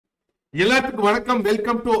எல்லாத்துக்கும் வணக்கம்.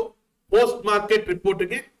 Welcome to post market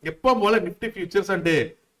ரிப்போர்ட்டுக்கு. எப்போ போல Nifty futures and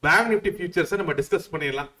bank Nifty features நம்ம டிஸ்கஸ்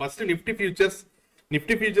பண்ணிடலாம். ஃபர்ஸ்ட் நிப்டி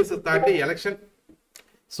ஃபியூச்சர்ஸ் தாண்டி எலெக்ஷன்.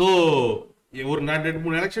 ஸோ ஒரு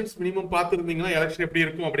 2-3 எலெக்ஷன்ஸ் மினிமம் பார்த்துருந்தீங்கன்னா எலெக்ஷன் எப்படி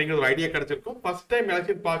இருக்கும் அப்படிங்கிற ஒரு ஐடியா கிடைச்சிருக்கும். ஃபர்ஸ்ட் டைம்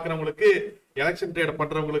எலெக்ஷன் பார்க்குறவங்களுக்கு, எலெக்ஷன் ட்ரேட்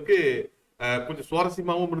பண்றவங்களுக்கு கொஞ்சம்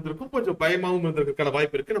சுவாரஸ்யமாகவும் இருந்திருக்கும், கொஞ்சம் பயமாகவும் இருந்திருக்கான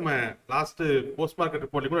வாய்ப்பு இருக்கு. நம்ம லாஸ்ட் போஸ்ட் மார்க்கெட்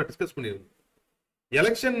ரிப்போர்ட்ல கூட டிஸ்கஸ் பண்ணியிருந்தோம்.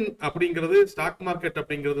 எலெக்ஷன் அப்படிங்கிறது ஸ்டாக்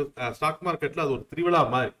மார்க்கெட்ல அது ஒரு திருவிழா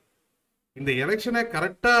மாதிரி. இந்த எலெக்ஷனை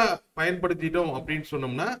கரெக்டா பயன்படுத்திட்டோம் அப்படின்னு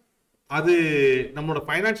சொன்னோம்னா அது நம்மளோட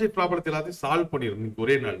பைனான்சியல் ப்ராப்ளத்தை எல்லாத்தையும் சால்வ் பண்ணிடும்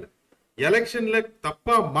ஒரே நாள்ல. எலெக்ஷன்ல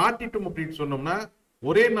தப்பா மாட்டிட்டோம் அப்படின்னு சொன்னோம்னா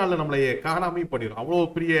ஒரே நாள்ல நம்மளை காணாமையும் பண்ணிடும். அவ்வளவு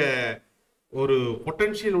பெரிய ஒரு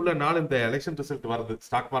பொட்டன்ஷியல் உள்ள நாள் இந்த எலெக்ஷன் ரிசல்ட் வருது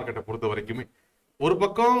ஸ்டாக் மார்க்கெட்டை பொறுத்த வரைக்குமே. ஒரு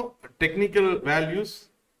பக்கம் டெக்னிக்கல் வேல்யூஸ்,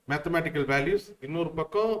 மேத்தமேட்டிக்கல் வேல்யூஸ், இன்னொரு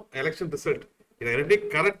பக்கம் எலெக்ஷன் ரிசல்ட். இதை ரெண்டையும்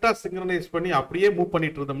கரெக்டா சிங்க்ரனைஸ் பண்ணி அப்படியே மூவ்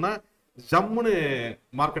பண்ணிட்டு இருந்தோம்னா ஜம்முன்னு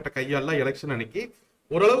மார்க்கெட்டை கையாளலாம். எலெக்ஷன் அன்னைக்கு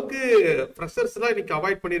ஓரளவுக்கு ஃப்ரெஷர்ஸ் எல்லாம் இன்னைக்கு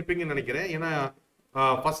அவாய்ட் பண்ணியிருப்பீங்கன்னு நினைக்கிறேன். ஏன்னா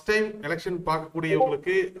ஃபர்ஸ்ட் டைம் எலெக்ஷன்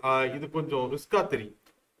பார்க்கக்கூடியவங்களுக்கு இது கொஞ்சம் ரிஸ்கா தெரியும்.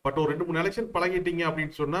 பட் ஒரு 2-3 எலெக்ஷன் பழகிட்டீங்க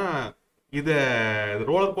அப்படின்னு சொன்னா இதை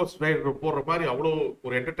ரோலர் கோஸ்டர் ரைட் போடுற மாதிரி அவ்வளோ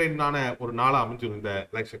ஒரு என்டர்டெயினான ஒரு நாளா அமைஞ்சிடும் இந்த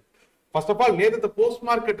எலெக்ஷன். ஃபர்ஸ்ட் ஆஃப் ஆல் நேற்று போஸ்ட்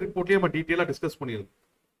மார்க்கெட் ரிப்போர்ட்லயே நம்ம டீட்டெயிலா டிஸ்கஸ் பண்ணியிருந்தோம்.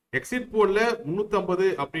 எக்ஸிட் போல்ல 350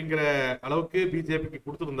 அப்படிங்கிற அளவுக்கு பிஜேபிக்கு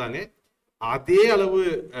கொடுத்துருந்தாங்க. அதே அளவு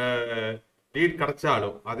லீட்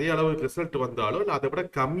கிடைச்சாலும், அதே அளவு ரிசல்ட் வந்தாலும், இல்லை அதை விட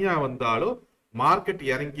கம்மியா வந்தாலும் மார்க்கெட்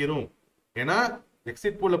இறங்கிரும். ஏன்னா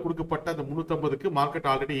எக்ஸிட் போல்ல கொடுக்கப்பட்ட அந்த 350க்கு மார்க்கெட்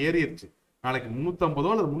ஆல்ரெடி ஏறிடுச்சு. நாளைக்கு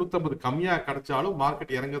 350 அல்லது 350 கம்மியா கிடைச்சாலும்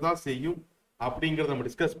மார்க்கெட் இறங்கதான் செய்யும் அப்படிங்கறத நம்ம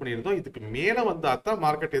டிஸ்கஸ் பண்ணியிருந்தோம். இதுக்கு மேல வந்தா தான்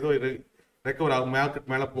மார்க்கெட் ஏதோ ரெக்கவர் ஆகும்,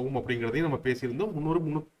 மார்க்கெட் மேல போகும் அப்படிங்கிறதையும் நம்ம பேசியிருந்தோம்.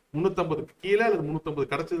 350க்கு கீழே அல்லது 350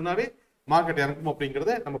 கிடைச்சதுனாவே மார்க்கெட் இறங்கும்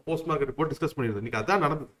அப்படிங்கறத நம்ம போஸ்ட் மார்க்கெட் ரிப்போர்ட் டிஸ்கஸ் பண்ணியிருந்தோம். இன்னைக்கு அதான்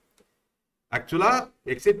நடந்தது. ஆக்சுவலா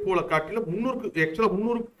எக்ஸிட் போல காட்டில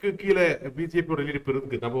 300க்கு கீழே பிஜேபியோட லீட்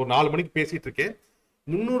இருக்கு. நம்ம ஒரு 4 மணிக்கு பேசிட்டு இருக்கேன்.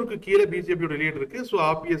 300க்கு கீழே பிஜேபியோட லீட் இருக்கு. ஸோ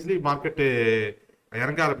ஆப்வியஸ்லி மார்க்கெட்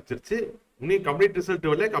இறங்க ஆரம்பிச்சிருச்சு. இன்னும் கம்ப்ளீட் ரிசல்ட்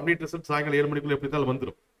வரல. கம்ப்ளீட் ரிசல்ட் சாயங்காலம் 7 மணிக்குள்ள எப்படி தான்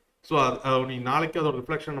வந்துடும். ஸோ நீ நாளைக்கு அதோட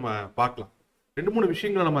ரிஃப்ளெக்ஷன் நம்ம பார்க்கலாம். 2-3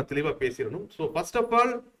 விஷயங்களை நம்ம தெளிவா பேசிடணும். ஸோ ஃபர்ஸ்ட் ஆஃப்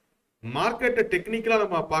ஆல் மார்க்கெட்டை டெக்னிக்கலா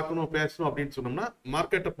நம்ம பார்க்கணும், பேசணும் அப்படின்னு சொன்னோம்னா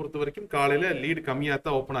மார்க்கெட்டை பொறுத்த வரைக்கும் காலையில லீடு கம்மியா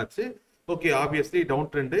தான் ஓப்பன் ஆச்சு. Okay, obviously down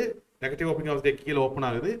trend, negative opening of டே கீழே ஓப்பன்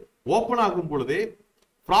ஆகுது. ஓப்பன் ஆகும் பொழுதே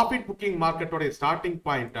ப்ராஃபிட் புக்கிங் மார்க்கெட்டோட ஸ்டார்டிங்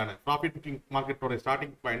பாயிண்டான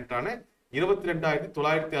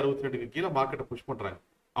 22,962க்கு கீழே மார்க்கெட்டை புஷ் பண்றாங்க.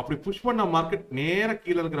 அப்படி புஷ் பண்ண மார்க்கெட் நேர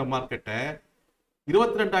கீழே இருக்கிற மார்க்கெட்டை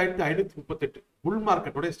 22,538 புல்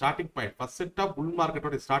மார்க்கெட்டோட starting point, first set of புல்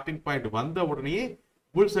மார்க்கெட்டோட ஸ்டார்டிங் பாயிண்ட் வந்த உடனே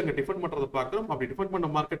புல்ஸ் அங்க டிஃபெண்ட் பண்றதை பார்க்கிறோம். அப்படி டிஃபெண்ட் பண்ண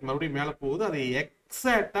மார்க்கெட் மறுபடியும் மேல போகுது. அது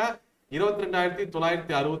எக்ஸாக்டா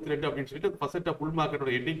 22,962 அப்படின்னு சொல்லிட்டு ஃபர்ஸ்ட் செட் ஆஃப் புல்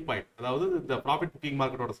மார்க்கெட்டோட எண்டிங் பாயிண்ட், அதாவது இந்த ப்ராஃபிட் புக்கிங்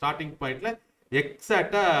மார்க்கெட்டோட ஸ்டார்டிங் பாயிண்ட்ல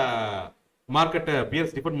எக்ஸாக்டா மார்க்கெட்டை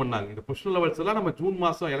பியர்ஸ் டிஃபெண்ட் பண்ணாங்க. இந்த புஷ் லெவல்ஸ் எல்லாம் நம்ம ஜூன்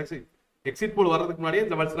மாசம் எக்ஸிட் போல் வர்றதுக்கு முன்னாடியே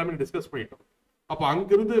இந்த லெவல்ஸ் எல்லாமே டிஸ்கஸ் பண்ணிட்டோம். அப்போ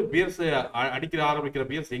அங்கிருந்து பியர்ஸ் ஆரம்பிக்கிற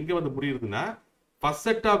பியர்ஸ் எங்க வந்து முடியுதுன்னா ஃபர்ஸ்ட்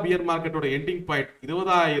செட் ஆஃப் பியர் மார்க்கெட்டோட ending point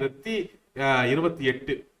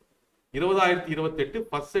 20,028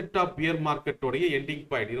 first set of pier மார்க்கெட்டோடைய ending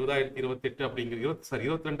point 20,028 அப்படிங்கிறது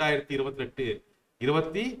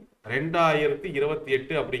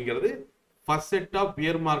 22,028 அப்படிங்கிறது ஃபர்ஸ்ட் செட் ஆஃப்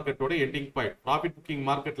பியர் மார்க்கெட்டோட எண்டிங் பாயிண்ட். ப்ராஃபிட் புக்கிங்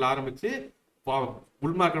மார்க்கெட்ல ஆரம்பிச்சு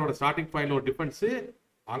புல் மார்க்கெட்டோட ஸ்டார்டிங் பாயிண்ட் ஒரு டிஃபரன்ஸ்.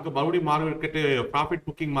 அங்க மறுபடியும் மார்க்கெட் ப்ராஃபிட்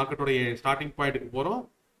புக்கிங் மார்க்கெட்டோட ஸ்டார்டிங் பாயிண்ட்டுக்கு போறோம்.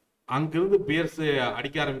 அங்கிருந்து பியர்ஸ்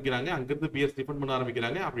அடிக்க ஆரம்பிக்கிறாங்க, அங்கிருந்து பியர்ஸ் டிஃபெண்ட் பண்ண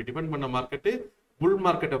ஆரம்பிக்கிறாங்க. அப்படி டிஃபெண்ட் பண்ண மார்க்கெட் புல்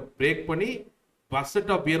மார்க்கெட்டை பிரேக் பண்ணி ஃபர்ஸ்ட்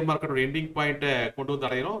செட் ஆஃப் பியர் மார்க்கெட்டோட எண்டிங் பாயிண்ட்டை கொண்டு வந்து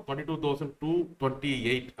அடையிறோம்.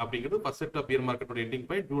 22,228 அப்படிங்கிறது ஃபர்ஸ்ட் செட் ஆஃப் பியர் மார்க்கெட்டோட ending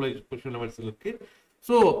point July position levels இருக்கு.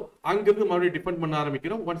 ஸோ அங்கிருந்து மறுபடியும் டிஃபெண்ட் பண்ண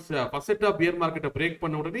ஆரம்பிக்கிறோம். Once first set of pier மார்க்கெட்டை பிரேக்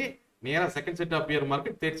பண்ண உடனே நேரா second set of pier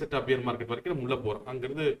market, third set of pier market வரைக்கும் நம்ம உள்ள போறோம்.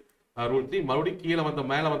 அங்கிருந்து ரூல் 3 மறுபடியும் கீழே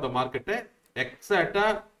மேல வந்த மார்க்கெட்டை எக்ஸாக்டா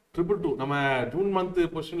 222 நம்ம June month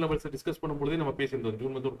position levels discuss பண்ணும்போதே நம்ம பேசியிருந்தோம்.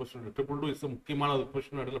 ஜூன் மந்த் ஒரு பொசிஷன் 222 இஸ் முக்கியமான ஒரு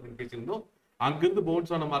பொசிஷன் அப்படின்னு பேசியிருந்தோம். அங்கிருந்து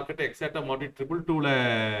பவுன்ஸ் ஆன மார்க்கெட்டை எக்ஸாக்டா மறுபடியும் 222ல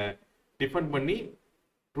டிஃபெண்ட் பண்ணி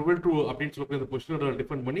 222 அப்படின்னு சொல்லக்கூடிய பொசிஷன்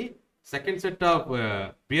டிஃபெண்ட் பண்ணி செகண்ட் செட் ஆஃப்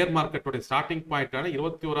பியர் மார்க்கெட்டோட ஸ்டார்டிங் பாயிண்டான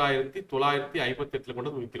 21,958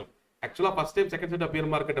 கொண்டு வந்து விற்கிறோம். ஆக்சுவலா first time second set of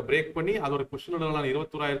pier மார்க்கெட்டை பிரேக் பண்ணி அதோட பொசிஷன்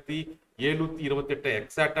 21,728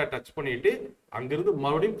 எக்ஸாக்டா டச் பண்ணிட்டு அங்கிருந்து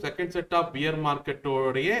மறுபடியும் second set of pier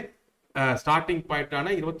மார்க்கெட்டோடைய starting பாயிண்டான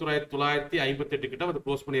 21,958 கிட்ட வந்து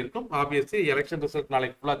க்ளோஸ் பண்ணியிருக்கோம். ஆப்வியஸ்லி எலெக்ஷன் ரிசல்ட்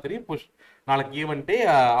நாளைக்கு ஃபுல்லா தெரியும். நாளைக்கு ஈவென்ட்டே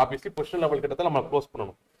ஆப்வியஸ்லி பொசிஷன் லெவல் கிட்ட தான் நம்ம க்ளோஸ்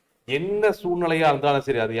பண்ணணும். என்ன சூழ்நிலையா இருந்தாலும்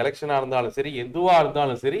சரி, அது எலெக்ஷனா இருந்தாலும் சரி, எதுவா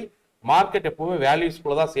இருந்தாலும் சரி, மார்க்கெட் எப்பவுமே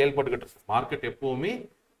வேல்யூஸ்குள்ள தான் செயல்பட்டுக்கிட்டு இருக்கும். மார்க்கெட் எப்பவுமே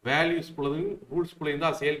வேல்யூஸ்குள்ளதையும் ரூல்ஸ்குள்ளையும்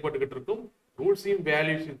தான் செயல்பட்டுக்கிட்டு இருக்கும். ரூல்ஸையும்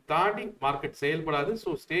வேல்யூஸையும் தாண்டி மார்க்கெட் செயல்படாது. ஸோ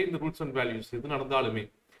ஸ்டே இந்த ரூல்ஸ் அண்ட் வேல்யூஸ். எது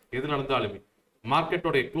நடந்தாலுமே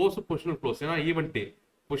மார்க்கெட்டோடைய க்ளோஸ் பொசிஷனல் க்ளோஸ், ஏன்னா ஈவென்ட் டே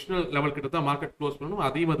பொசிஷனல் லெவல் கிட்ட தான் மார்க்கெட் க்ளோஸ் பண்ணணும்.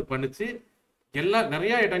 அதையும் அது பண்ணிச்சு.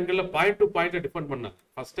 நிறைய இடங்கள்ல பாயிண்ட் டு பாயிண்ட்ல டிஃபெண்ட் பண்ணாங்க.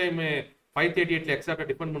 ஃபர்ஸ்ட் டைம் 538ல எக்ஸாக்டா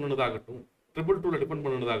டிஃபெண்ட் பண்ணதாகட்டும், 222ல டிஃபெண்ட்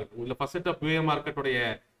பண்ணதாகட்டும், இல்ல first set of UA மார்க்கெட்டோடைய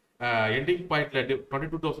ending பாயிண்ட்ல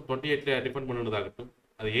 22,028ல டிஃபெண்ட் பண்ணதாகட்டும்,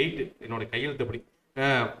 அது 8 என்னோட கையெழுத்தப்படி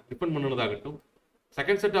defend பண்ணதாகட்டும்,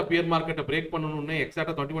 second set of pier மார்க்கெட்டை பிரேக் பண்ணணும்னு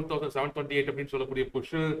எக்ஸாக்டா 21,728 அப்படின்னு சொல்லக்கூடிய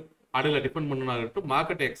பொசிஷனல் ஆர்டர்ல டிஃபெண்ட் பண்ணதாகட்டும்,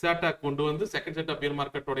 மார்க்கெட் எக்ஸாக்டா கொண்டு வந்து second set of pier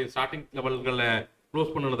மார்க்கெட்டோடைய starting லெவல்களை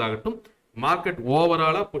close பண்ணதாகட்டும், market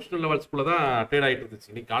ஓவராலா பொசிஷனல் லெவல்ஸ்குள்ள தான் ட்ரேட் ஆகிட்டு இருந்துச்சு.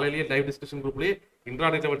 இன்னைக்கு காலையிலேயே லைவ் டிஸ்கஷன் குரூப்லேயே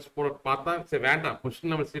இன்ட்ராடே லெவல்ஸ் பார்த்தா சரி வேண்டாம்,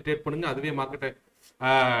 பொசிஷனல் லெவல்ஸ் ட்ரேட் பண்ணுங்க, அதுவே மார்க்கெட்டை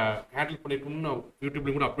ஹேண்டில் பண்ணிருக்கணும்னு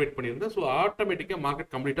யூடியூப்லையும் கூட அப்டேட் பண்ணியிருந்தேன். ஸோ ஆட்டோமேட்டிக்காக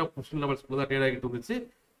மார்க்கெட் கம்ப்ளீட்டாக பொசிஷனல் லெவல்ஸ்குள்ள தான் ட்ரேட் ஆகிட்டு இருந்துச்சு.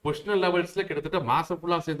 பொசிஷனல் லெவல்ஸ்ல கிட்டத்தட்ட மாசம்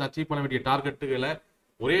ஃபுல்லாக சேர்ந்து அச்சீவ் பண்ண வேண்டிய டார்கெட்டுகளை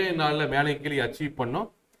ஒரே நாளில் மேலே கீழே அச்சீவ் பண்ணோம்.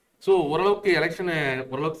 ஸோ ஓரளவுக்கு எலெக்ஷனை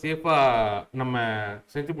ஓரளவுக்கு சேஃபாக நம்ம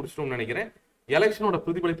செஞ்சு முடிச்சிட்டோம்னு நினைக்கிறேன். எலெக்ஷனோட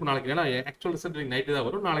பிரதிபலிப்பு நாளைக்கு, ஏன்னா ஆக்சுவல் ரிசல்ட் நைட்டு தான்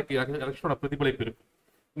வரும், நாளைக்கு எலெக்ஷனோட பிரதிபலிப்பு இருக்கும்.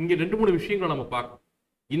 இங்க 2-3 விஷயங்களை நம்ம பார்க்கணும்.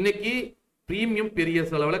 இன்னைக்கு பிரீமியம் பெரிய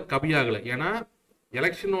செலவில் கம்மியாகலை, ஏன்னா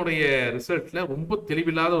எலெக்ஷனோடைய ரிசல்ட்ல ரொம்ப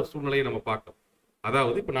தெளிவில்லாத ஒரு சூழ்நிலையை நம்ம பார்க்கணும்.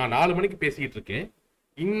 அதாவது இப்போ நான் 4 மணிக்கு பேசிக்கிட்டு இருக்கேன்.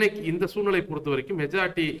 இன்னைக்கு இந்த சூழ்நிலை பொறுத்த வரைக்கும்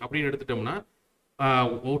மெஜாரிட்டி அப்படின்னு எடுத்துட்டோம்னா,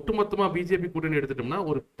 ஒட்டுமொத்தமா பிஜேபி கூட்டணி எடுத்துட்டோம்னா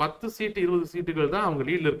ஒரு 10 சீட்டு 20 சீட்டுகள் தான் அவங்க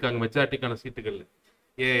லீட்ல இருக்காங்க. மெஜாரிட்டிக்கான சீட்டுகள்ல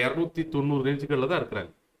 290 ரேஞ்சுகள்ல தான்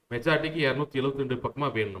இருக்கிறாங்க. மெஜாரிட்டிக்கு 272 பக்கமா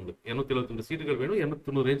வேணும். நம்மளுக்கு 272 சீட்டுகள் வேணும்.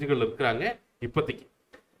 290 ரேஞ்சுகள் இருக்கிறாங்க இப்போதைக்கு.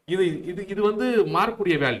 இது வந்து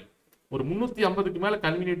மாறக்கூடிய வேல்யூ. ஒரு 350க்கு மேல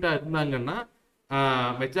கன்வீனியன்ட்டா இருந்தாங்கன்னா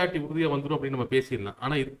மெஜாரிட்டி உறுதியா வந்துடும் அப்படின்னு நம்ம பேசிடலாம்.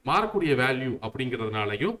 ஆனா இது மாறக்கூடிய வேல்யூ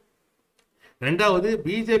அப்படிங்கிறதுனாலையும், ரெண்டாவது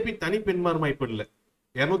பிஜேபி தனி பெண்மார்மை இப்ப இல்லை,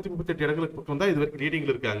 238 இடங்களுக்கு பக்கம் தான் இது வரைக்கும்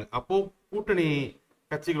லீடிங்ல இருக்காங்க. அப்போ கூட்டணி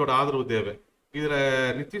கட்சிகளோட ஆதரவு தேவை. இதுல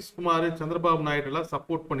நிதிஷ்குமார், சந்திரபாபு நாயுடு எல்லாம்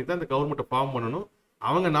சப்போர்ட் பண்ணி தான் இந்த கவர்மெண்ட்டை ஃபார்ம் பண்ணணும்.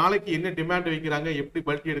 அவங்க நாளைக்கு என்ன டிமாண்ட் வைக்கிறாங்க, எப்படி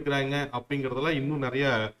பல்ட்டி எடுக்கிறாங்க அப்படிங்கிறதெல்லாம் இன்னும் நிறைய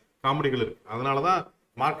காமெடிகள் இருக்கு. அதனாலதான்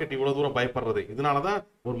மார்க்கெட் இவ்வளவு தூரம் பயப்படுறது. இதனாலதான்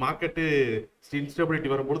ஒரு மார்க்கெட்டு இன்ஸ்டபிலிட்டி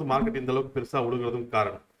வரும்போது மார்க்கெட் இந்த அளவுக்கு பெருசா ஒழுகுறதும்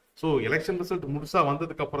காரணம். ஸோ எலெக்ஷன் ரிசல்ட் முழுசா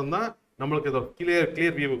வந்ததுக்கு அப்புறம் தான் நம்மளுக்கு இதோட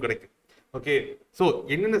கிளியர் வியூ கிடைக்கும். ஓகே, ஸோ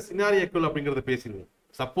என்னென்ன சினாரியோக்கள் அப்படிங்கிறத பேசிடுவோம்.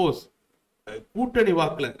 சப்போஸ் கூட்டணி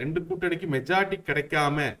வாக்குல 2 கூட்டணிக்கு மெஜாரிட்டி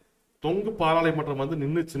கிடைக்காம தொங்கு பாராளுமன்றம் வந்து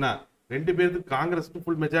நின்றுச்சுன்னா, 2 பேருக்கு காங்கிரஸுக்கு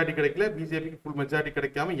ஃபுல் மெஜாரிட்டி கிடைக்கல, பிஜேபிக்கு ஃபுல் மெஜாரிட்டி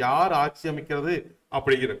கிடைக்காம யார் ஆட்சி அமைக்கிறது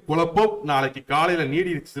அப்படிங்கிற குழப்பம் நாளைக்கு காலையில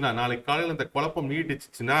இந்த குழப்பம்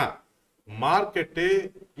நீடிச்சுன்னா மார்க்கெட்டு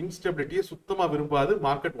இன்ஸ்டபிலிட்டியை சுத்தமா விரும்பாது.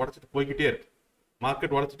 மார்க்கெட் உடச்சிட்டு போய்கிட்டே இருக்கு.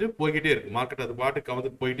 மார்க்கெட் அது பாட்டு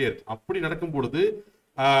கவர்ந்துட்டு போயிட்டே இருக்கு. அப்படி நடக்கும் பொழுது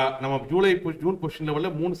நம்ம ஜூன் பொசிஷன் லெவல்ல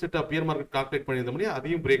 3 set of pier market calculate பண்ணியிருந்த முடியும்,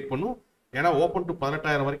 அதையும் பிரேக் பண்ணும். ஏன்னா ஓப்பன் டு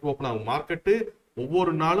 18,000 வரைக்கும் ஓப்பன் ஆகும் மார்க்கெட்டு.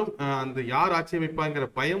 ஒவ்வொரு நாளும் அந்த யார் ஆட்சி அமைப்பாங்கிற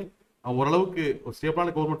பயம், ஓரளவுக்கு ஒரு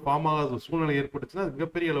ஸ்டேபிளான கவர்மெண்ட் ஃபார்ம் ஆகாத ஒரு சூழ்நிலை ஏற்பட்டுச்சுன்னா அது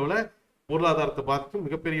மிகப்பெரிய அளவுல பொருளாதாரத்தை பார்த்துட்டு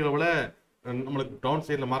மிகப்பெரிய அளவுல நம்மளுக்கு டவுன்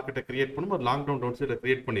சைட்ல மார்க்கெட்டை கிரியேட் பண்ணும், ஒரு லாங் டவுன் சைட்ல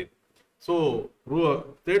கிரியேட் பண்ணிடும். ஸோ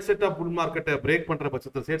தேர்ட் செட் ஆஃப் புல் மார்க்கெட்டை பிரேக் பண்ற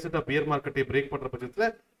பட்சத்தில், தேர்ட் செட் ஆஃப் பியர் மார்க்கெட்டை பிரேக் பண்ற பட்சத்தில்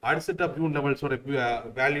அடுத்த செட் ஆஃப் ஜூன் லெவல்ஸோட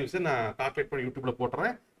வேல்யூஸை நான் கால்குலேட் பண்ணி யூடியூப்ல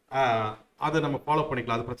போட்டுறேன். அதை நம்ம ஃபாலோ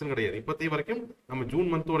பண்ணிக்கலாம், அது பிரச்சனை கிடையாது. இப்போதைய வரைக்கும் நம்ம ஜூன்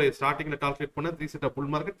மந்தோட ஸ்டார்டிங்ல கால்குலேட் பண்ண 3 set of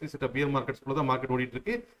bull market, 3 set of pier மார்க்கெட்ஸ்குள்ள தான் மார்க்கெட் ஓடிட்டு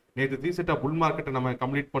இருக்கு. நேற்று 3 செட் ஆஃப் புல் மார்க்கெட்டை நம்ம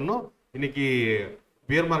கம்ப்ளீட் பண்ணோம், இன்னைக்கு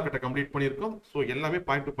பியர் மார்க்கெட்டை கம்ப்ளீட் பண்ணியிருக்கோம். ஸோ எல்லாமே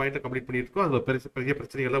பாயிண்ட் டு பாயிண்ட் கம்ப்ளீட் பண்ணியிருக்கோம். அது பெரிய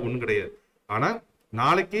பிரச்சனைகள்லாம் ஒன்றும் கிடையாது. ஆனா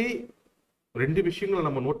நாளைக்கு 2 விஷயங்களை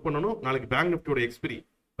நம்ம நோட் பண்ணணும். நாளைக்கு பேங்க் நிஃப்டியோட எக்ஸ்பிரி.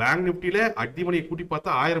 பேங்க் நிஃப்டியில அடிமணியை கூட்டி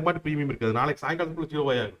பார்த்தா 1000 பாட்டு பிரீமியம் இருக்குது. நாளைக்கு சாயங்காலத்துக்குள்ள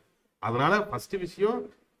 0 ஆகும். அதனால ஃபர்ஸ்ட் விஷயம்,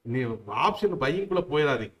 நீ ஆப்ஷன் பையிங்குள்ள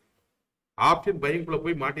போயிடாதீங்க. ஆப்ஷன் பையிங்குள்ள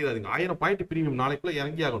போய் மாட்டிடாதீங்க. 1000 பாயிண்ட் பிரீமியம் நாளைக்குள்ள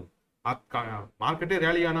இறங்கி ஆகணும். மார்க்கெட்டே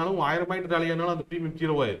ரேலி ஆனாலும் 1000 பாயிண்ட் ரேலி ஆனாலும் அந்த பிரீமியம்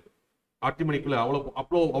 0 ஆயிரும். 8 மணிக்குள்ள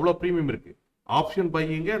அவ்வளோ பிரீமியம் இருக்கு. ஆப்ஷன்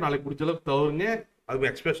பையிங்க நாளைக்கு முடிஞ்ச அளவுக்கு தவறுங்க. அது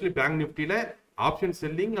எஸ்பெஷலி பேங்க் நிஃப்டியில ஆப்ஷன்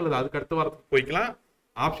செல்லிங் அல்லது அதுக்கு அடுத்த வாரத்துக்கு போய்க்கலாம்.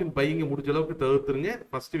 ஆப்ஷன் பையிங்க முடிஞ்ச அளவுக்கு தவிர்த்துருங்க.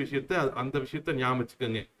 ஃபர்ஸ்ட் விஷயத்த அந்த விஷயத்த ஞாபகம்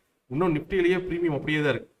வச்சுக்கோங்க. இன்னும் நிஃப்டியிலேயே பிரீமியம் அப்படியே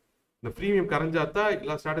தான் இருக்கு. இந்த பிரீமியம் கரைஞ்சாதான்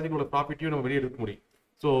எல்லா ஸ்ட்ராட்டஜிகளோட ப்ராஃபிட்டையும் நம்ம வெளியே எடுக்க முடியும்.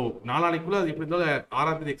 ஸோ நாளானைக்குள்ள அது எப்படி இருந்தாலும்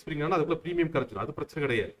 6ஆம் தேதி எக்ஸ்பிரிங் அதுக்குள்ள பிரீமியம் கிடைச்சிடும். அது பிரச்சனை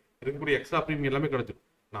கிடையாது. இருக்கக்கூடிய எக்ஸ்ட்ரா பிரீமியம் எல்லாமே கிடைச்சிடும்.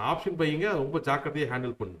 நான் ஆப்ஷன் பையிங்க ரொம்ப ஜாக்கிரதையாக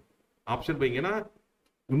ஹேண்டில் பண்ணணும். ஆப்ஷன் பையிங்கன்னா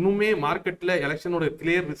இன்னுமே மார்க்கெட்ல எலெக்ஷனோட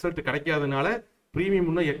கிளியர் ரிசல்ட் கிடைக்காதனால பிரீமியம்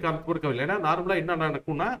இன்னும் எக்காரணத்து கூட கவலை. ஏன்னா நார்மலா என்ன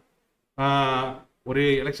நடக்கும்னா, ஒரு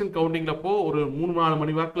எலெக்ஷன் கவுண்டிங்லப்போ ஒரு 3-4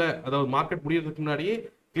 மணி வாக்கில், அதாவது மார்க்கெட் முடியறதுக்கு முன்னாடியே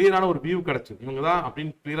கிளியரான ஒரு வியூ கிடைச்சு, இவங்க தான்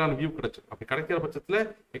அப்படின்னு கிளியரான வியூ கிடைச்சு. அப்படி கிடைக்கிற பட்சத்தில்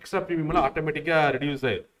எக்ஸ்ட்ரா பிரீமியம் ஆட்டோமேட்டிக்கா ரெடியூஸ்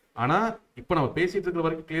ஆயிடும். ஆனா இப்போ நம்ம பேசிட்டு இருக்கிற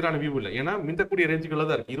வரைக்கும் கிளியரான வியூ இல்லை. ஏன்னா மிந்தக்கூடிய ரேஞ்சுகள்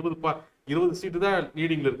தான் இருக்கு. 20 சீட்டு தான்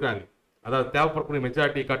லீடிங்ல இருக்காங்க. அதாவது தேவைப்படக்கூடிய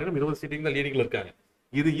மெஜாரிட்டி காட்டிலும் 20 சீட்டிங் தான் லீடிங்ல இருக்காங்க.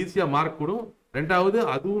 இது ஈஸியா மார்க் கூடும். ரெண்டாவது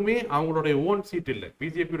அதுவுமே அவங்களுடைய ஓன் சீட் இல்லை,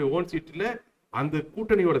 பிஜேபியோட ஓன் சீட் இல்லை, அந்த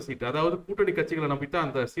கூட்டணியோட சீட். அதாவது கூட்டணி கட்சிகளை நம்பித்தான்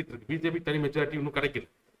அந்த சீட் இருக்கு. பிஜேபி தனி மெஜாரிட்டி இன்னும் கிடைக்கல.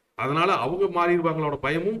 அதனால அவங்க மாறிடுவாங்களோட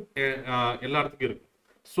பயமும் எல்லா இடத்துக்கும் இருக்கு.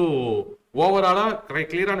 ஸோ ஓவராலா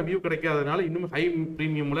கிளியரான வியூ கிடைக்காதனால இன்னும் ஹை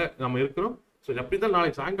ப்ரீமியம்ல நம்ம இருக்கிறோம். ஸோ எப்படிதான்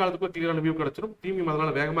நாளைக்கு சாயங்காலத்துக்குள்ள கிளியரான வியூ கிடைச்சிடும். ப்ரீமியம்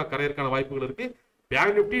அதனால வேகமாக கரையறதுக்கான வாய்ப்புகள் இருக்கு.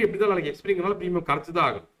 பேங்க் நிஃப்டி எப்படிதான் நாளைக்கு எக்ஸ்பீரிங்னால ப்ரீமியம் கரைச்சுதான்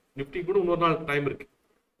ஆகும். நிஃப்டி கூட இன்னொரு நாள் டைம் இருக்கு.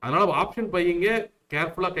 அதனால ஆப்ஷன் பையிங்க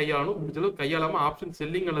கேர்ஃபுல்லா கையாளணும். முடிஞ்சளவு கையாளாம ஆப்ஷன்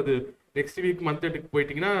செல்லிங் அல்லது நெக்ஸ்ட் வீக் மந்த் எண்டுக்கு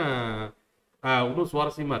போயிட்டீங்கன்னா இன்னும்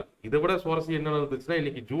சுவாரஸ்யமா இருக்கு. இதை விட சுவாரஸ்யம் என்ன இருந்துச்சுன்னா,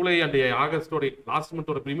 இன்னைக்கு ஜூலை அண்ட் ஆகஸ்டோட லாஸ்ட்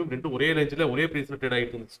மந்தோட ப்ரீமியம் ரெண்டும் ஒரே ரேஞ்சில் ஒரே பிரைஸ்ல ட்ரேட்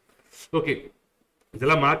ஆகிட்டு இருந்துச்சு. ஓகே,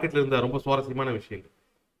 இதெல்லாம் மார்க்கெட்ல இருந்த ரொம்ப சுவாரஸ்யமான விஷயங்கள்.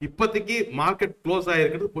 இப்போதைக்கு மார்க்கெட் க்ளோஸ்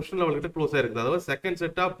ஆயிருக்கிறது பொசிஷன் லெவல் கிட்ட க்ளோஸ் ஆயிருக்குது. அதாவது second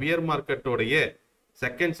set of pier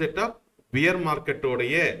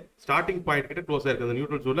மார்க்கெட்டோடைய starting point கிட்ட க்ளோஸ் ஆயிருக்கு.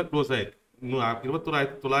 நியூட்ரல் ஜோன்ல க்ளோஸ் ஆயிருக்கு.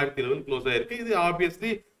 21,920 க்ளோஸ் ஆயிருக்கு. இது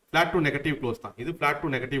obviously flat to negative close தான். இது ஃபிளாட் டு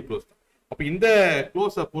நெகட்டிவ் க்ளோஸ் தான். அப்ப இந்த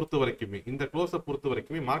க்ளோஸை பொறுத்த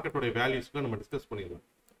வரைக்குமே மார்க்கெட்டோட வேல்யூஸ்க்கு நம்ம டிஸ்கஸ் பண்ணிடலாம்.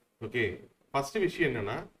 ஓகே, ஃபர்ஸ்ட் விஷயம்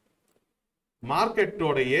என்னன்னா,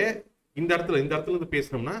 மார்க்கெட்டோடைய இந்த இடத்துல இருந்து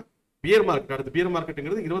பேசணும்னா பியர் மார்க்கெட், அடுத்து பியர்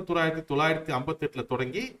மார்க்கெட்டுங்கிறது 21,958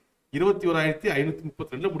 தொடங்கி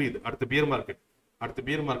 21,532 முடியுது. அடுத்த பியர்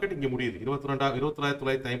மார்க்கெட் இங்க முடியுது.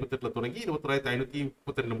 21,958 தொடங்கி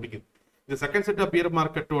 21,532 முடிக்குது. இந்த second set of pier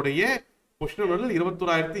மார்க்கெட்டோடைய positional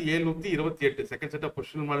 21,728. Second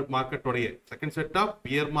set of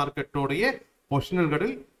pier மார்க்கெட்டோடைய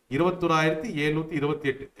பொசிஷனல்களில்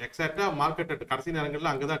 21,728. எக்ஸாக்டா மார்க்கெட் கடைசி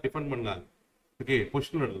நேரங்கள்ல அங்கதான் டிஃபெண்ட் பண்ணாங்க. Okay,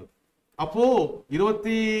 positional. அப்போ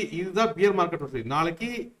இதுதான் பியர் மார்க்கெட். நாளைக்கு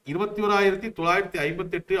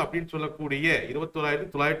 21,958 அப்படின்னு சொல்லக்கூடிய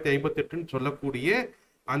 21,958 சொல்லக்கூடிய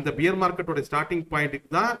அந்த பியர் மார்க்கெட்டோட ஸ்டார்டிங் பாயிண்ட்டுக்கு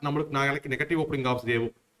தான் நம்மளுக்கு நாளைக்கு negative opening of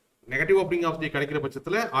டேவும். Negative opening of டே கிடைக்கிற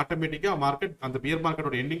பட்சத்துல ஆட்டோமேட்டிக்கா மார்க்கெட் அந்த பியர்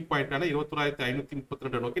மார்க்கெட்டோட எண்டிங் பாயிண்டான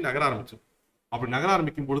 21,532 நோக்கி நகர ஆரம்பிச்சிடும். அப்படி நகர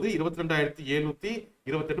ஆரம்பிக்கும் பொழுது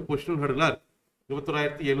 22,728 பொசிஷனல் ஹெட்லா இருக்கு.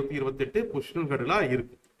 21,728 பொசிஷனல் ஹெட்லா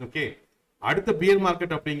இருக்கு. ஓகே, அடுத்த பியர்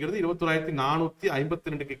மார்க்கெட் அப்படிங்கிறது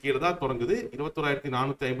 21,452 கீழே தான் தொடங்குது.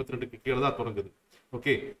 21,452 கீழே தான் தொடங்குது.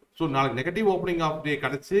 ஓகே, ஸோ நாளைக்கு நெகட்டிவ் ஓப்பனிங் ஆஃப் டே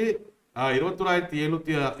கிடைச்சு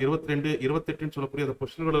 21,722 28 சொல்லக்கூடிய அந்த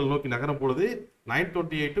பொசிஷன்களை நோக்கி நகரும் பொழுது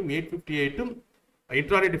 928 858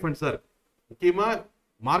 இன்ட்ராடே டிஃபென்ஸா இருக்கு. முக்கியமா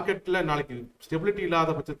மார்க்கெட்ல நாளைக்கு ஸ்டெபிலிட்டி இல்லாத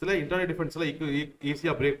பட்சத்துல இன்ட்ராடே டிஃபென்ஸ்ல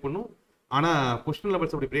ஈஸியா பிரேக் பண்ணும். ஆனா பொசிஷன்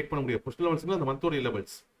லெவல்ஸ் அப்படி பிரேக் பண்ண முடியாது. பொசிஷன் லெவல்ஸ் அந்த மந்தோடைய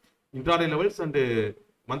levels, intraday levels and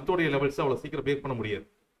மந்தோடைய levels அவ்வளவு சீக்கிரம் பிரேக் பண்ண முடியாது.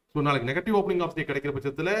 ஸோ நாளைக்கு நெகட்டிவ் ஓப்பனிங் ஆஃப் டே கிடைக்கிற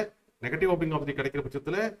பட்சத்துல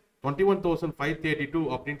 21,532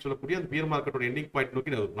 அப்படின்னு சொல்லக்கூடிய அந்த பியர் மார்க்கெட்டோட எண்டிங் பாயிண்ட்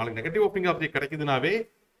நோக்கி நாளைக்கு நெகட்டிவ் ஓப்பனிங் ஆஃப் டே கிடைக்குதுனாவே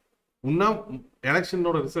இன்னும்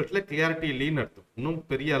எலெக்ஷனோட ரிசல்ட்ல கிளாரிட்டி இல்லைன்னு அர்த்தம். இன்னும்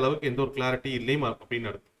பெரிய அளவுக்கு எந்த ஒரு கிளாரிட்டி இல்லையும் அப்படின்னு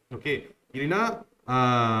அர்த்தம். ஓகே, இல்லைன்னா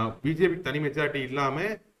பிஜேபி தனி மெஜாரிட்டி இல்லாம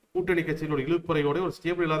கூட்டணி கட்சிகளோட இழுப்பறையோட ஒரு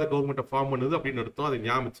ஸ்டேபிள் இல்லாத கவர்மெண்ட்டை ஃபார்ம் பண்ணுது அப்படின்னு அர்த்தம். அதை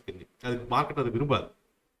ஞாபகம் அதுக்கு மார்க்கெட் அது விரும்பாது.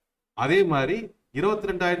 அதே மாதிரி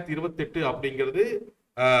 22,028 அப்படிங்கிறது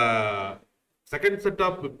second set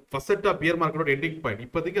of first set of pier மார்க்கெட்டோட எண்டிங் பாயிண்ட்.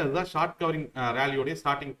 இப்போதைக்கு அதுதான் short covering ரேலியோட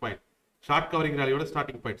starting point. Short covering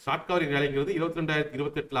ரேலிங்கிறது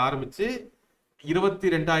 22,028 ஆரம்பிச்சு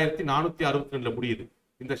 22,462 முடியுது.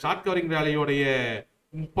 இந்த ஷார்ட் கவரிங் ரேலியோடைய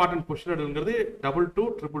இம்பார்ட்டன்ட் பொசிஷன்ங்கிறது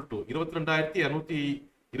 22,222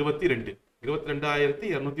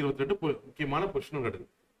 22,222 முக்கியமான பொசிஷன் கிடையாது.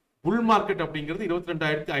 புல் மார்க்கெட் அப்படிங்கிறது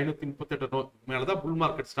 22,538 மேலதான் புல்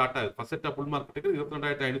மார்க்கெட் ஸ்டார்ட் ஆகுது. ஃபர்ஸ்ட் செட் ஆஃப் புல் மார்க்கெட்டுக்கு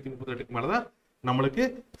 22,538 மேலதான் நம்மளுக்கு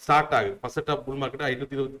ஸ்டார்ட் ஆகுது. First set of bull market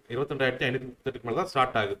 22,538 மேலதான்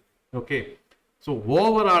ஸ்டார்ட் ஆகுது. ஓகே, ஸோ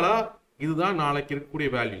ஓவராலா இதுதான் நாளைக்கு இருக்கக்கூடிய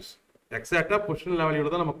வேல்யூஸ். எக்ஸாக்டா பொசிஷன்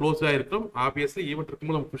வேல்யூல தான் நம்ம க்ளோஸ் ஆயிருக்கோம். ஆப்வியஸ்லி ஈவென்ட்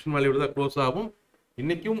இருக்கும்போது நம்ம பொசிஷன் வேல்யூல தான் க்ளோஸ் ஆகும்.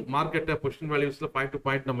 இன்னைக்கும் மார்க்கெட்டை பொசிஷன் வேல்யூஸ்ல பாயிண்ட் டு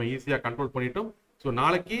பாயிண்ட் நம்ம ஈஸியா கண்ட்ரோல் பண்ணிட்டோம். ஸோ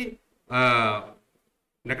நாளைக்கு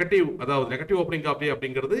நெகட்டிவ் ஓப்பனிங் ஆஃப் டே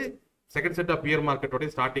அப்படிங்கிறது செகண்ட் செட் ஆஃப் பியர் மார்க்கெட்டோட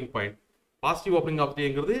starting point. Positive opening of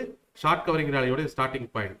டேங்கிறது short covering ரேலியோட starting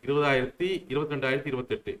point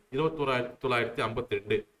 22,028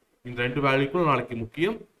 21,952. இந்த ரெண்டு வேல்யூக்கும் நாளைக்கு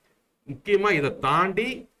முக்கியமா இதை தாண்டி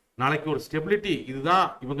நாளைக்கு ஒரு ஸ்டெபிலிட்டி, இதுதான்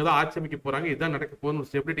இவங்க தான் ஆட்சி அமைக்க போறாங்க, இதுதான் நடக்க போகுதுன்னு ஒரு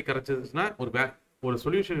ஸ்டெபிலிட்டி கிடைச்சதுன்னா ஒரு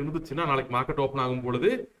சொல்யூஷன் இருந்துச்சுன்னா நாளைக்கு மார்க்கெட் ஓப்பன் ஆகும் பொழுது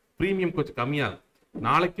ப்ரீமியம் கொஞ்சம் கம்மியாகும்.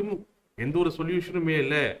 நாளைக்கும் எந்த ஒரு சொல்யூஷனுமே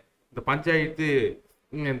இல்லை. இந்த பஞ்சாயத்து,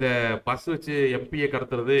 இந்த பஸ் வச்சு எம்பியை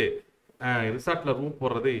கடத்துறது, ரிசார்ட்ல ரூம்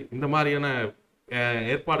போடுறது, இந்த மாதிரியான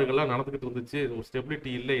ஏற்பாடுகள்லாம் நடந்துகிட்டு இருந்துச்சு. ஒரு ஸ்டெபிலிட்டி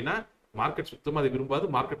இல்லைன்னா மார்க்கெட் சுத்தமாக அதை விரும்பாது.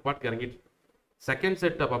 மார்க்கெட் பாட்டுக்கு இறங்கிட்டு செகண்ட்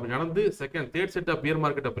செட் அப் அப்படி நடந்து தேர்ட் செட் ஆஃப் பியர்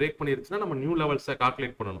மார்க்கெட்டை பிரேக் பண்ணிருச்சுன்னா நம்ம நியூ லெவல்ஸை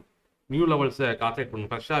கால்குலேட் பண்ணணும்.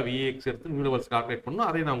 ஃப்ரெஷ்ஷாக விஎக்ஸ் எடுத்து நியூ லெவல்ஸ் கால்குலேட் பண்ணணும்.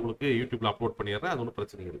 அதை நான் உங்களுக்கு யூடியூப்ல அப்லோட் பண்ணிடுறேன். அது ஒன்றும்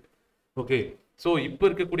பிரச்சனை இருக்கு. ஓகே, ஸோ இப்போ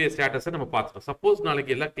இருக்கக்கூடிய ஸ்டேட்டஸை நம்ம பார்த்துட்டோம். சப்போஸ்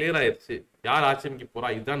நாளைக்கு எல்லாம் கிளியர் ஆயிடுச்சு, யார் ஆட்சி அமைக்க போறா,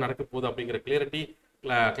 இதுதான் நடக்க போகுது அப்படிங்கிற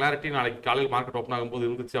கிளாரிட்டி நாளைக்கு காலையில் மார்க்கெட் ஓப்பன் ஆகும்போது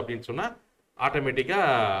இருந்துச்சு அப்படின்னு சொன்னா ஆட்டோமேட்டிக்காக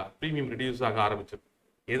ப்ரீமியம் ரெடியூஸ் ஆக ஆரம்பிச்சிடும்.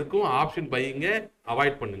 எதுக்கும் ஆப்ஷன் பையிங்க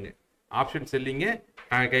அவாய்ட் பண்ணுங்க, ஆப்ஷன் செல்லிங்க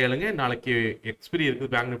கையாளுங்க. நாளைக்கு எக்ஸ்பிரி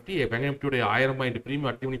இருக்குது bank நிஃப்டியோடைய 1000 point premium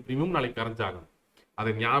activity premium நாளைக்கு கரைஞ்சாகணும், அதை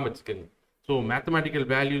ஞாபகம் வச்சுக்கோங்க. ஸோ மேத்தமேட்டிக்கல்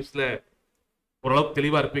வேல்யூஸ்ல ஓரளவுக்கு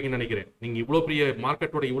தெளிவாக இருப்பீங்கன்னு நினைக்கிறேன். நீங்க இவ்வளோ பெரிய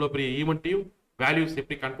மார்க்கெட்டோட இவ்வளோ பெரிய ஈவெண்ட்டையும் வேல்யூஸ்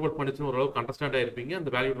எப்படி கண்ட்ரோல் பண்ணுச்சுன்னு ஓரளவுக்கு அண்டர்ஸ்டாண்ட் ஆயிருப்பீங்க, அந்த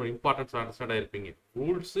வேல்யூட importance understand ஆயிருப்பீங்க.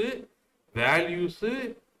 Rules, values,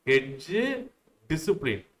 hedge,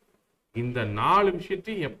 discipline, இந்த 4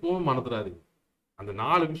 விஷயத்தையும் எப்பவும் மறந்துடாதீங்க. அந்த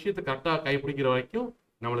 4 விஷயத்தை கரெக்டாக கைப்பிடிக்கிற வரைக்கும்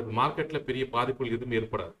நம்மளுக்கு மார்க்கெட்ல பெரிய பாதிப்புகள் எதுவும்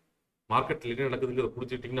ஏற்படாது. மார்க்கெட்ல என்ன நடக்குதுங்கிறத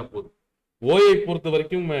புரிஞ்சுக்கிட்டீங்கன்னா போதும். ஓயை பொறுத்த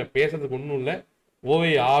வரைக்கும் பேசுறதுக்கு ஒன்றும் இல்லை.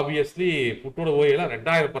 ஓஐ ஆப்வியஸ்லி புட்டோட ஓஐலாம்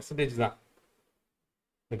 2000% தான்.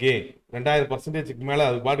 ஓகே, 2000%க்கு மேல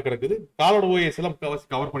அது பாட்டு கிடக்குது. காலோட ஓஎஸ் எல்லாம்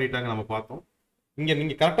கவர் பண்ணிட்டாங்க, நம்ம பார்த்தோம். இங்க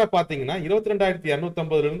நீங்க கரெக்டா பாத்தீங்கன்னா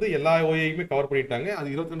 22,250 இருந்து எல்லா ஓஐயுமே கவர் பண்ணிட்டாங்க. அது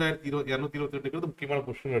 22,222 முக்கியமான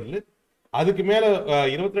பொசிஷன். அதுக்கு மேல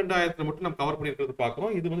 22,000 மட்டும் நம்ம கவர் பண்ணிருக்கிறது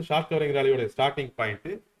பாக்குறோம். இது வந்து ஷார்ட் கவரிங் ரேலியோட ஸ்டார்டிங் பாயிண்ட்.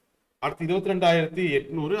 அடுத்து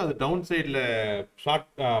 22,800 அது டவுன் சைட்ல ஷார்ட்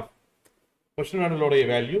பொசிஷனோடைய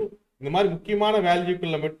வேல்யூ. இந்த மாதிரி முக்கியமான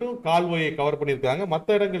வேல்யூக்கள்ல மட்டும் கால் ஓயை கவர் பண்ணியிருக்காங்க. மற்ற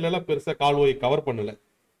இடங்கள்ல எல்லாம் பெருசா கால் ஓயை கவர் பண்ணல.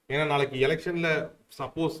 ஏன்னா நாளைக்கு எலெக்ஷன்ல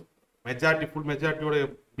சப்போஸ் ஃபுல் மெஜாரிட்டியோட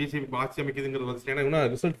பிஜேபி ஆட்சி அமைக்குதுங்கிறது வந்துச்சு. ஏன்னா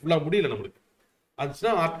ரிசல்ட் ஃபுல்லா முடியல நம்மளுக்கு.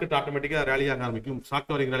 அதுச்சுன்னா மார்க்கெட் ஆட்டோமேட்டிக்கா ரேலியாக ஆரம்பிக்கும். ஷார்ட்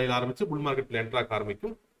கவரிங் ரேலியில் ஆரம்பிச்சு புல் மார்க்கெட்ல என்டர் ஆக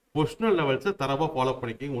ஆரம்பிக்கும். பொசிஷனல் லெவல்ஸை தரவா ஃபாலோ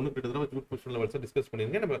பண்ணிக்கிங்க. ஒன்று கிட்டத்தட்ட பொசிஷனல் லெவல்ஸை டிஸ்கஸ்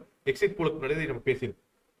பண்ணிருங்க. நம்ம எக்ஸிட் போலுக்கு முன்னாடி நம்ம பேசியிருக்கோம்.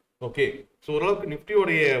 ஓகே, ஸோ ஓரளவுக்கு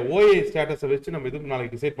நிஃப்டியோடைய ஓஏ ஸ்டேட்டஸை வச்சு நம்ம எதுவும்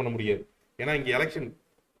நாளைக்கு டிசைட் பண்ண முடியாது. ஏன்னா இங்க எலெக்ஷன்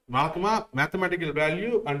வழக்கமா mathematical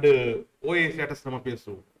value and OA status நம்ம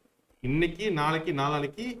பேசுவோம். இன்னைக்கு நாளைக்கு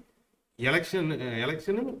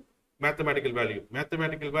எலெக்ஷனும் மேத்தமேட்டிக்கல் வேல்யூ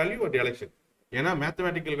அண்ட் எலெக்ஷன். ஏன்னா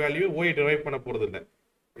மேத்தமேட்டிக்கல் வேல்யூ ஓஏ டிரைவ் பண்ண போறது இல்லை,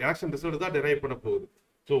 எலெக்ஷன் ரிசல்ட் தான் டிரைவ் பண்ண போகுது.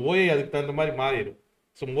 ஸோ ஓஏ அதுக்கு தகுந்த மாதிரி மாறிடும்.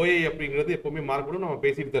 ஸோ ஓஏ அப்படிங்கிறது எப்பவுமே மாறப்படும், நம்ம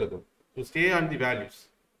பேசிட்டு தான் இருக்கோம். So stay on the values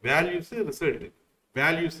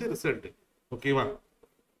result. ஓகேவா?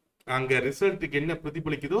 அங்க ரிசல்ட்டுக்கு என்ன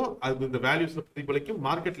பிரதிபலிக்குதோ அது இந்த வேல்யூஸ்ல பிரதிபலிக்கும்.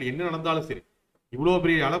 மார்க்கெட்ல என்ன நடந்தாலும் சரி, இவ்வளவு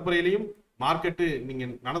பெரிய அளப்பறையிலையும் மார்க்கெட்டு நீங்க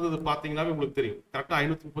நடந்தது பாத்தீங்கன்னாவே உங்களுக்கு தெரியும். கரெக்டா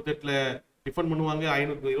 538 டிஃபன் பண்ணுவாங்க,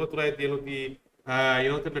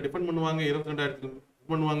 21,728 டிஃபன் பண்ணுவாங்க, 22,000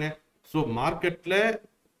 பண்ணுவாங்க. ஸோ மார்க்கெட்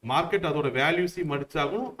அதோட வேல்யூஸையும்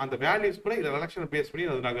மடிச்சாகும். அந்த வேல்யூஸ் கூட இதில் எலெக்ஷன் பேஸ் பண்ணி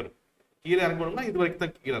அது நகரும். கீழே இறங்கணும்னா இது வரைக்கும்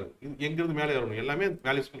தான் கீழே இருக்கும், இது எங்கிருந்து மேலே இறங்கணும் எல்லாமே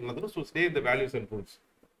வேல்யூஸ் நடந்துடும். ஸோ ஸ்டே இந்த வேல்யூஸ் அண்ட் ரூல்ஸ்.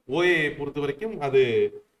 ஓஏ பொறுத்த வரைக்கும் அது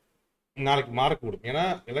நாளைக்கு மாறக்கூடும். ஏன்னா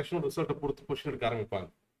எலெக்ஷன் ரிசல்ட்டை பொறுத்து பொசிஷன் எடுக்க ஆரம்பிப்பாங்க.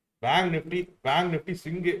 பேங்க்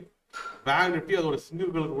நிஃப்டி அதோட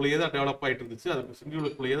சிங்கிள்களுக்குள்ளேயே தான் டெவலப் ஆகிட்டு இருந்துச்சு, அதுக்கு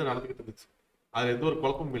சிங்கிள்களுக்குள்ளேயே தான் நடந்துகிட்டு இருந்துச்சு. அது எந்த ஒரு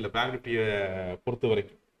குழப்பமும் இல்லை பேங்க் நிஃப்டியை பொறுத்த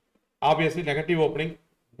வரைக்கும். ஆப்வியஸ்லி நெகட்டிவ் ஓப்பனிங்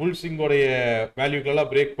புல்சிங்கோடைய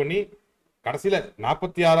வேல்யூக்கெல்லாம் பிரேக் பண்ணி கடைசியில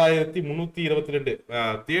 46,322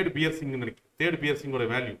 தேர்ட் பியர்சிங்கோட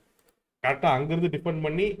வேல்யூ கரெக்டா அங்கிருந்து டிஃபெண்ட்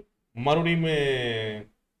பண்ணி மறுபடியும்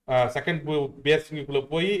செகண்ட் பியர்சிங்குள்ள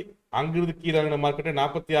போய் அங்கிருந்து கீழே மார்க்கெட்டை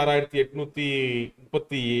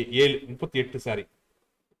 46,838 சாரி,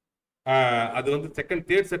 அது வந்து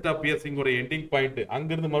third set of பியர்சிங்கோட ending point.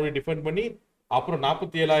 அங்கிருந்து மறுபடியும் டிஃபெண்ட் பண்ணி அப்புறம்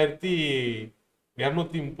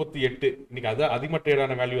 47,238 இன்னைக்கு அது அதிகமாக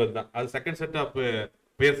ட்ரேடான வேல்யூ. அதுதான் அது second set of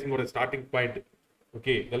பியர்சிங்கோட starting point.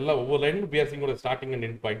 Okay, இதெல்லாம் ஒவ்வொரு லைனும் பியர்சிங்கோட ஸ்டார்டிங் அண்ட்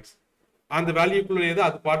எண்ட் பாயிண்ட்ஸ். அந்த வேல்யூக்குள்ளேயே தான்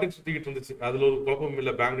அது பாட்டுக்கு சுத்திக்கிட்டு இருந்துச்சு. அதுல ஒரு குழப்பமும்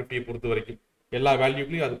இல்லை பேங்க் நிஃப்டியை பொறுத்த வரைக்கும். எல்லா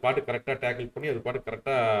வேல்யூக்குலையும் அது பாட்டு கரெக்டாக டேக்கிள் பண்ணி அது பாட்டு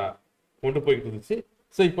கரெக்டாக கொண்டு போய்கிட்டு இருந்துச்சு.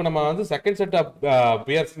 ஸோ இப்போ நம்ம வந்து செகண்ட் செட் ஆஃப்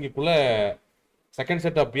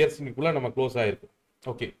பியர்சிங்குள்ள நம்ம க்ளோஸ் ஆயிருக்கு.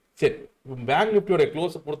 ஓகே சரி, பேங்க் நிஃப்டியோட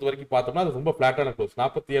க்ளோஸை பொறுத்த வரைக்கும் பார்த்தோம்னா அது ரொம்ப ஃபிளாட்டான க்ளோஸ்.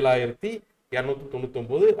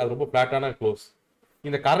 47,299 அது ரொம்ப ஃபிளாட்டான க்ளோஸ்.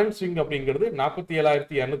 இந்த கரண்ட் ஸ்விங் அப்படிங்கிறது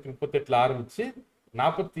 47,238 ஆரம்பிச்சு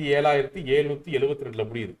 47,772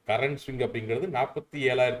 முடியுது. கரண்ட் ஸ்விங் அப்படிங்கிறது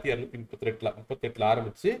 47,238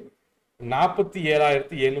 ஆரம்பிச்சு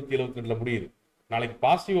 47,772 முடியுது. நாளைக்கு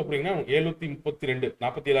பாசிட்டிவ் அப்படின்னா 732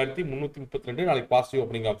 47,332 நாளைக்கு பாசிட்டிவ்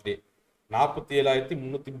ஓப்பனிங் ஆஃப் டே.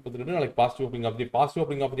 47,332 நாளைக்கு positive opening of day. Positive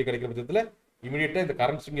opening of டே கிடைக்கிற பட்சத்தில் இமீடியட்டா இந்த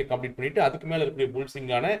கரண்ட் ஸ்விங்கை கம்ப்ளீட் பண்ணிட்டு அதுக்கு மேல இருக்கக்கூடிய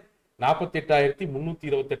புல்சிங்கான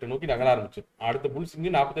 48,328 நோக்கி நகர ஆரம்பிச்சு. அடுத்த புல்சிங்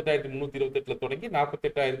 48,328 தொடங்கி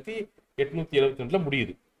 48,872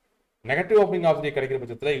 முடியுது. நெகட்டிவ் ஓப்பனிங் ஆஃப் டே கிடைக்கிற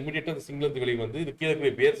பட்சத்தில் இமீடியட்டா இந்த சிங்கிள் வெளியே வந்து இது கீழே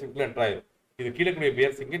கூடிய பேர் சிங்கிள் என்டர் ஆயிரும். இது கீழே கூடிய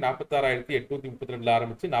பேர் சிங்கு 46,832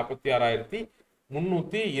 ஆரம்பிச்சு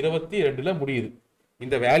 46,322 முடியுது.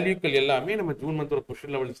 இந்த வேல்யூக்கள் எல்லாமே நம்ம ஜூன் மந்தோட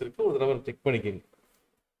பொசிஷன் லெவல்ஸ் இருக்கு, ஒரு தடவை செக் பண்ணிக்கோங்க.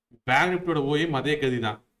 பேங்க் நிஃப்டியோட ஓஏம் அதே கதி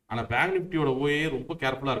தான். ஆனா பேங்க் நிஃப்டியோட ஓஏ ரொம்ப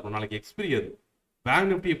கேர்ஃபுல்லா இருக்கும். நாளைக்கு எக்ஸ்பிரி அது பேங்க்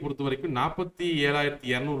நிஃப்டியை பொறுத்த வரைக்கும்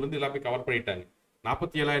 47,200 இருந்து எல்லாமே கவர் பண்ணிட்டாங்க.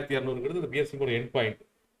 47,200 இந்த பிஎஸ்சியோட எண்ட் பாயிண்ட்.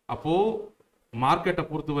 அப்போ மார்க்கெட்டை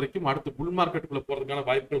பொறுத்த வரைக்கும் அடுத்து புல் மார்க்கெட்டுக்குள்ள போறதுக்கான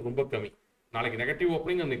வாய்ப்புகள் ரொம்ப கம்மி. நாளைக்கு நெகட்டிவ்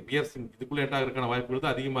ஓப்பனிங் அந்த பிஎஸ்சி இதுக்குள்ள எண்ட் ஆகிறதுக்கான வாய்ப்புகள்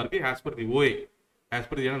தான் அதிகமா இருக்கு. ஆஸ் பர் தி ஓஏ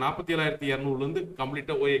ஏன்னா 47,200 இருந்து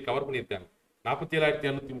கம்ப்ளீட்டா ஓஏ கவர் பண்ணியிருக்காங்க.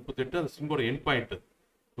 47,238 அந்த ஸ்விங்கோட end point.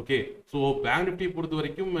 Okay, so bank நிஃப்டியை பொறுத்த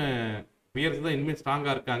வரைக்கும் பியர்ஸ் தான் இனிமேல்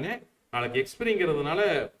ஸ்ட்ராங்கா இருக்காங்க. நாளைக்கு எக்ஸ்பீரிங்கிறதுனால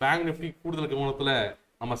பேங்க் நிஃப்டி கூடுதல் கவனத்தில்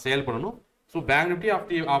நம்ம செயல்படணும். ஸோ பேங்க் நிஃப்டி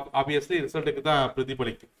ஆப்வியஸ்லி ரிசல்ட்டுக்கு தான்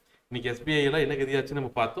பிரதிபலிக்கும். இன்னைக்கு எஸ்பிஐலாம் என்ன கதியாச்சு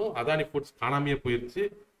நம்ம பார்த்தோம். அதானி ஃபுட்ஸ் காணாமையே போயிருச்சு.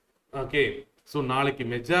 ஓகே, ஸோ நாளைக்கு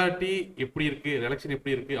மெஜாரிட்டி எப்படி இருக்கு, எலெக்ஷன்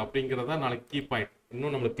எப்படி இருக்கு அப்படிங்கிறதா நாளைக்கு கீ பாயிண்ட்.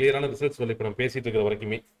 இன்னும் நம்மளுக்கு கிளியரான ரிசல்ட்ஸ் சொல்லி இப்போ நம்ம பேசிட்டு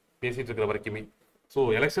இருக்கிற வரைக்குமே ஸோ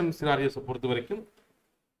எலெக்ஷன் சினாரியோஸை பொறுத்த வரைக்கும்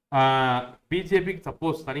பிஜேபிக்கு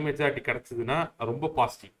சப்போஸ் தனி மெஜாரிட்டி கிடைச்சதுன்னா ரொம்ப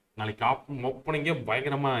பாசிட்டிவ். நாளைக்கு ஓப்பனிங்கே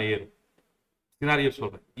பயங்கரமா ஏறும். சினாரியோ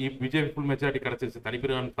சொல்றேன். பிஜேபி ஃபுல் மெஜாரிட்டி கிடைச்சிருச்சு,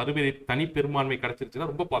 தனி பெரும்பான்மை கிடைச்சிருச்சுன்னா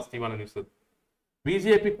ரொம்ப பாசிட்டிவான நியூஸ் அது.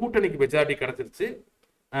 பிஜேபி கூட்டணிக்கு மெஜாரிட்டி கிடைச்சிருச்சு,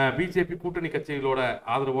 பிஜேபி கூட்டணி கட்சிகளோட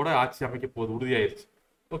ஆதரவோட ஆட்சி அமைக்க போகுது, உறுதியாயிருச்சு.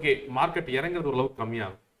 ஓகே, மார்க்கெட் இறங்குறது ஓரளவுக்கு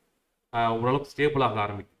கம்மியாகும், ஓரளவுக்கு ஸ்டேபிளாக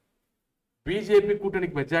ஆரம்பிக்கும். பிஜேபி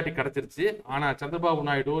கூட்டணிக்கு மெஜாரிட்டி கிடைச்சிருச்சு, ஆனா சந்திரபாபு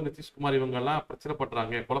நாயுடு, நிதிஷ்குமார் இவங்க எல்லாம் பிரச்சனை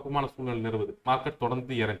பண்றாங்க, குழப்பமான சூழ்நிலை நிறுவுது. மார்க்கெட்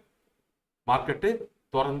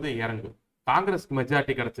தொடர்ந்து இறங்கும். காங்கிரஸ்க்கு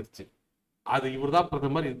மெஜாரிட்டி கிடைச்சிருச்சு, அது இவர் தான்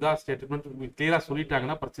பிரதமர், இதுதான் ஸ்டேட்மெண்ட் கிளியரா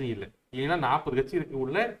சொல்லிட்டாங்கன்னா பிரச்சனை இல்லை. ஏன்னா 40 கட்சி இருக்கு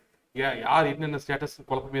உள்ள, யார் என்னென்ன ஸ்டேட்டஸ்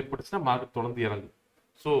குழப்பம் ஏற்பட்டுச்சுன்னா மார்க்கெட் தொடர்ந்து இறங்கும்.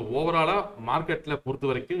 ஸோ ஓவராலா மார்க்கெட்ல பொறுத்த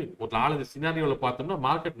வரைக்கும் ஒரு 4 சினாரியோவில் பார்த்தோம்னா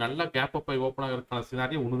மார்க்கெட் நல்லா கேப் அப் ஆகி ஓப்பன் ஆகிறதுக்கான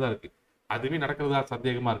சினாரியோ ஒண்ணுதான் இருக்கு. அதுவே நடக்கிறதா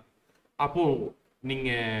சந்தேகமா இருக்கு. அப்போ நீங்க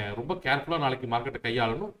ரொம்ப கேர்ஃபுல்லா நாளைக்கு மார்க்கெட்டை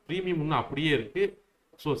கையாளணும். ப்ரீமியம் இன்னும் அப்படியே இருக்கு.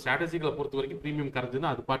 ஸோ ஸ்ட்ராட்டஜிகளை பொறுத்த வரைக்கும் ப்ரீமியம் கரைஞ்சுன்னா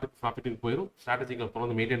அது பாட்டுக்கு ப்ராஃபிட்டுக்கு போயிடும். ஸ்ட்ராட்டஜிகளை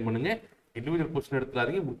தொடர்ந்து மெயின்டைன் பண்ணுங்க. இண்டிவிஜுவல் பொசிஷன்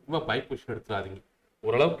எடுத்துறாதீங்க, முக்கியமாக பை பொசிஷன் எடுத்துறாதீங்க.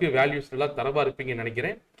 ஓரளவுக்கு வேல்யூஸ் எல்லாம் தரவா இருப்பீங்கன்னு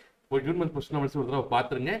நினைக்கிறேன். ஒரு ஜூன் மந்த் பொசிஷன் லெவல்ஸ் ஒரு தடவை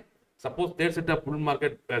பார்த்துருங்க. Suppose third set of bull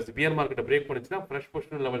market pier மார்க்கெட்டை break பண்ணிச்சுன்னா fresh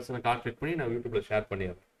position levels calculate பண்ணி நான் யூடியூப்ல ஷேர்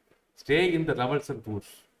பண்ணிடுறேன். Stay in the levels and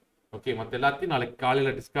tools. Okay, மற்ற எல்லாத்தையும் நாளைக்கு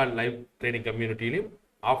காலையில் Discord live trading கம்யூனிட்டிலையும்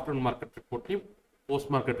afternoon market ரிப்போர்ட்லையும்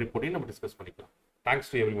post market ரிப்போர்ட்டையும் நம்ம டிஸ்கஸ் பண்ணிக்கலாம்.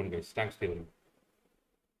 Thanks to every one guys. Thanks to every one.